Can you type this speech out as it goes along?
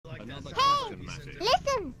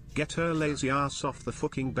Listen! Get her lazy ass off the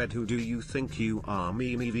fucking bed. Who do you think you are?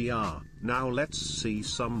 Me VR. Now let's see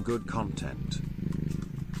some good content.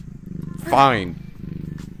 Fine.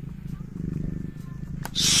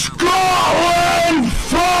 Scotland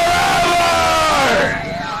forever!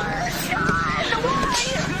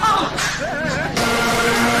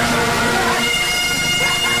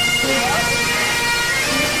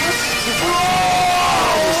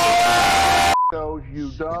 You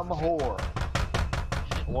dumb whore.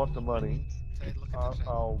 I want the money.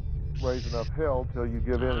 I'll raise enough hell till you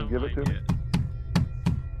give in and give it to me.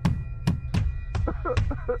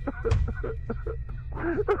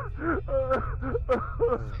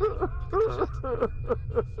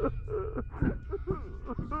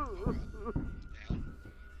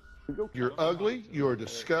 You're ugly. You're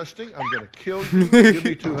disgusting. I'm gonna kill you. Give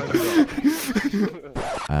me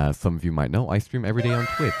 $200. Some of you might know I stream every day on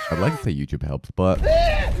Twitch. I'd like to say YouTube helps, but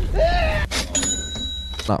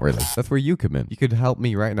not really. That's where you come in. You could help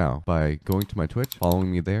me right now by going to my Twitch,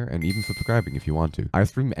 following me there, and even subscribing if you want to. I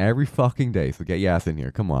stream every fucking day, so get your ass in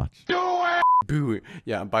here. Come watch. Do it! Boo.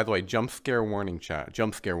 Yeah, by the way, jump scare warning, chat.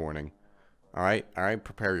 Jump scare warning. Alright? Alright?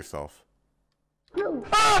 Prepare yourself.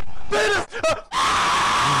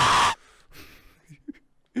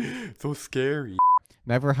 So scary.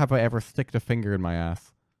 Never have I ever sticked a finger in my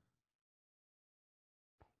ass.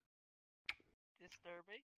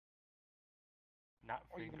 Disturbing? Not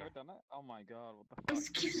finger. Oh, you've never done that? Oh my god, what the fuck?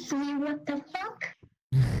 Excuse me, what the fuck?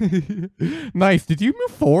 Nice, did you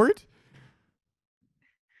move forward?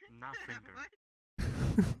 Not finger.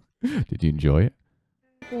 Did you enjoy it?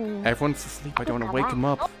 Everyone's asleep, I don't want to wake him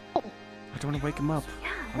up. I don't want to wake him up.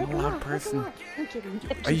 I'm a loud person.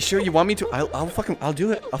 Are you sure you want me to? I'll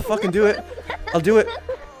do it. I'll fucking do it. I'll do it.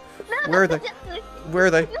 Where are they? Where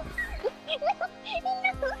are they?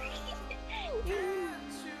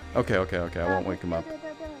 Okay, okay, okay. I won't wake him up.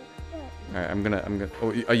 Alright, I'm gonna.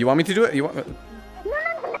 Oh, you want me to do it? You want?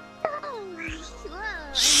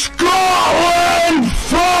 Scotland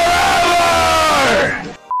forever!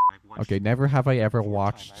 Okay, never have I ever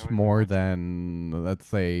watched more than, let's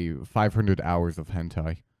say, 500 hours of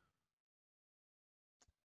hentai.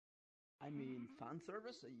 I mean, fan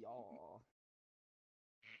service? Y'all.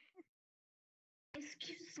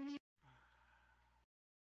 Excuse me.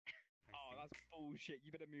 Oh, that's bullshit.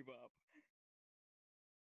 You better move up.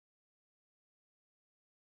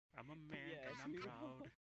 I'm a man and I'm proud.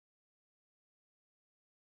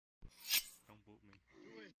 Don't boot me.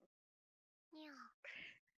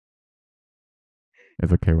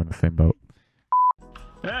 It's okay, we're in the same boat.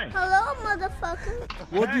 Hey! Hello, motherfucker.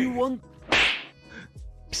 What do you want?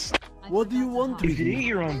 What do you want to You can do? eat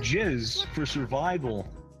your own jizz for survival.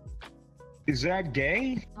 Is that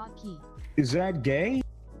gay? Is that gay?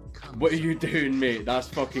 What are you doing, mate? That's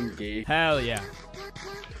fucking gay. Hell yeah.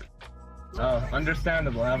 Oh,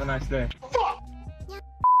 understandable. Have a nice day.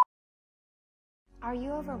 Are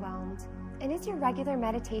you overwhelmed? And is your regular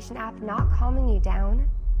meditation app not calming you down?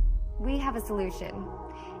 We have a solution.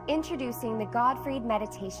 Introducing the Godfried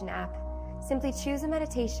Meditation app. Simply choose a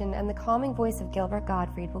meditation and the calming voice of Gilbert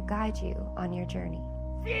Gottfried will guide you on your journey.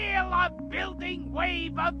 Feel a building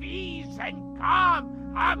wave of ease and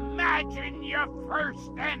calm. Imagine your first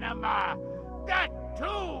enema. The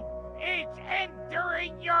tube is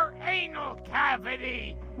entering your anal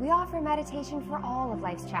cavity. We offer meditation for all of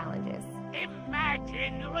life's challenges.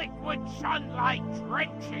 Imagine liquid sunlight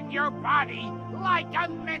drenching your body like a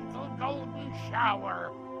mental golden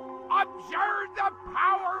shower. Observe the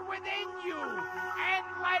power within you and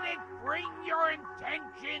let it bring your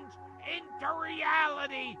intentions into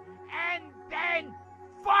reality. And then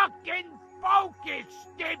fucking focus,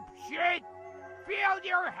 dipshit! Feel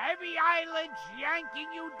your heavy eyelids yanking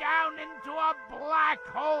you down into a black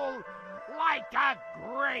hole like a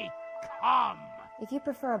great cum. If you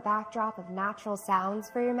prefer a backdrop of natural sounds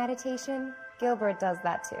for your meditation, Gilbert does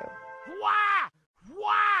that too. Wah!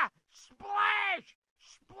 Wah! Splash!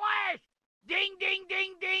 Splash! Ding ding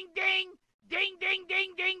ding ding ding! Ding ding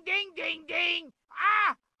ding ding ding ding ding!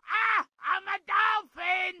 Ah! Ah! I'm a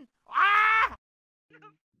dolphin! Ah!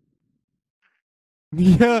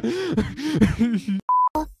 Yeah.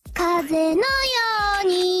 風のよう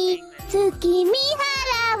に月見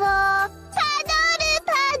原をパドル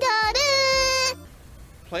パドル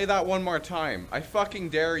Play that one more time. I fucking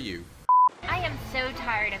dare you. I am so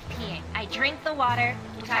tired of peeing. I drink the water,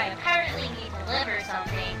 which I apparently need to live or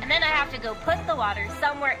something, and then I have to go put the water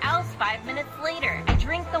somewhere else 5 minutes later. I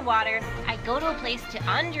drink the water, I go to a place to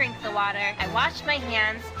undrink the water, I wash my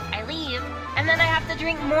hands, I leave, and then I have to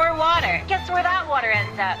drink more water. Guess where that water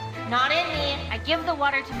ends up? not in me. I give the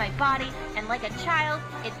water to my body, and like a child,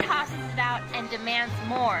 it tosses it out and demands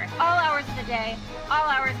more. All hours of the day, all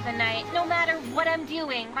hours of the night, no matter what I'm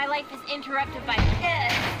doing, my life is interrupted by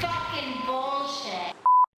this fucking bullshit.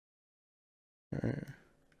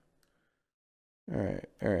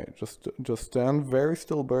 Alright. Just stand very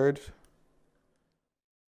still, bird.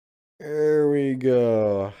 There we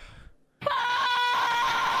go.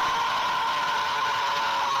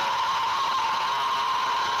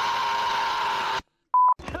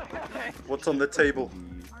 What's on the table?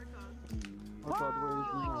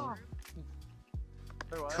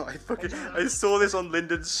 I saw this on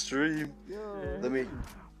Lyndon's stream. Let me.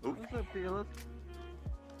 Oh.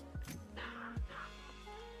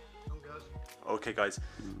 Okay, guys.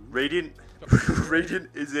 Radiant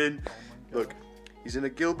is in. Look, he's in a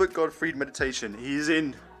Gilbert Gottfried meditation. He's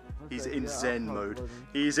in Zen mode.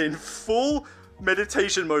 He's in full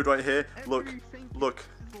meditation mode right here. Look.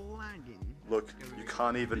 You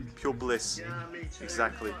can't even. Pure bliss.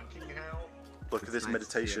 Exactly. Look at this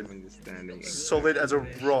meditation. Solid as a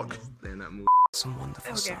rock. Some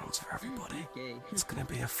wonderful sounds for everybody. It's gonna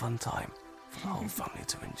be a fun time for the whole family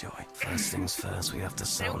to enjoy. First things first, we have the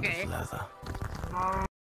sound of leather.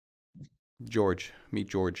 George. Meet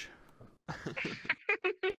George.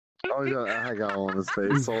 Oh yeah, I got on his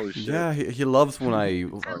face. Holy shit. Yeah, he loves when I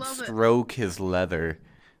stroke his leather,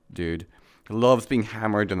 dude. He loves being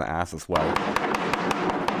hammered in the ass as well.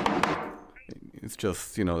 It's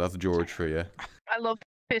just, you know, that's George for you. I love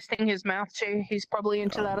fisting his mouth too. He's probably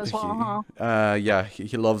into that as well, huh? Yeah,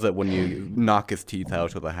 he loves it when you knock his teeth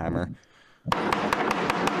out with a hammer.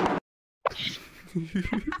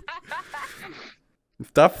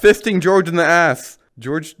 Stop fisting George in the ass.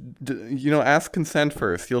 George, you know, ask consent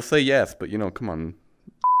first. He'll say yes, but you know, come on.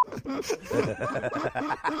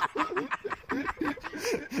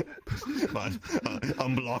 Man,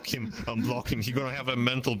 unblock him. Unblock him. He's gonna have a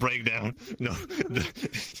mental breakdown. No.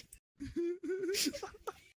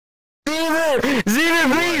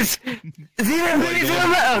 Zeman, please! Zeman, please!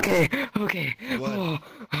 Okay.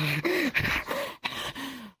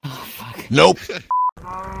 Oh, fuck. Nope.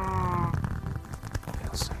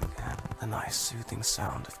 The nice soothing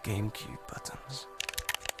sound of GameCube buttons.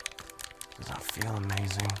 Does that feel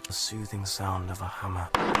amazing? The soothing sound of a hammer.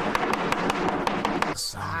 The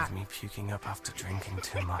sound of me puking up after drinking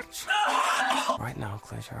too much. Right now,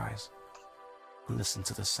 close your eyes. And listen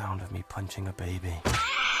to the sound of me punching a baby.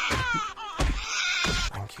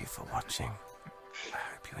 Thank you for watching. I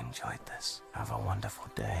hope you enjoyed this. Have a wonderful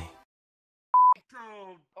day.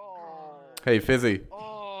 Hey, Fizzy.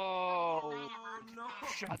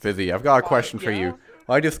 Fizzy, I've got a question for you.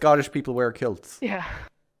 Why do Scottish people wear kilts? Yeah.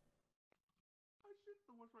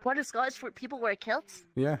 Why do Scottish people wear kilts?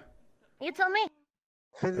 Yeah. You tell me.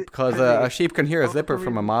 Because a sheep can hear a zipper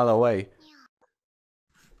from a mile away.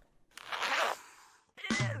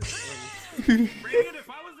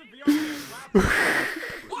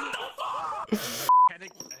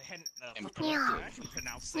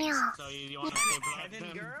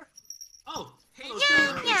 Oh, hello,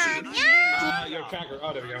 you're a cracker.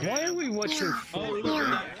 Oh, there we go. Why are we watching?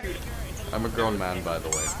 I'm a grown man, by the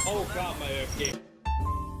way. Oh, God, my game.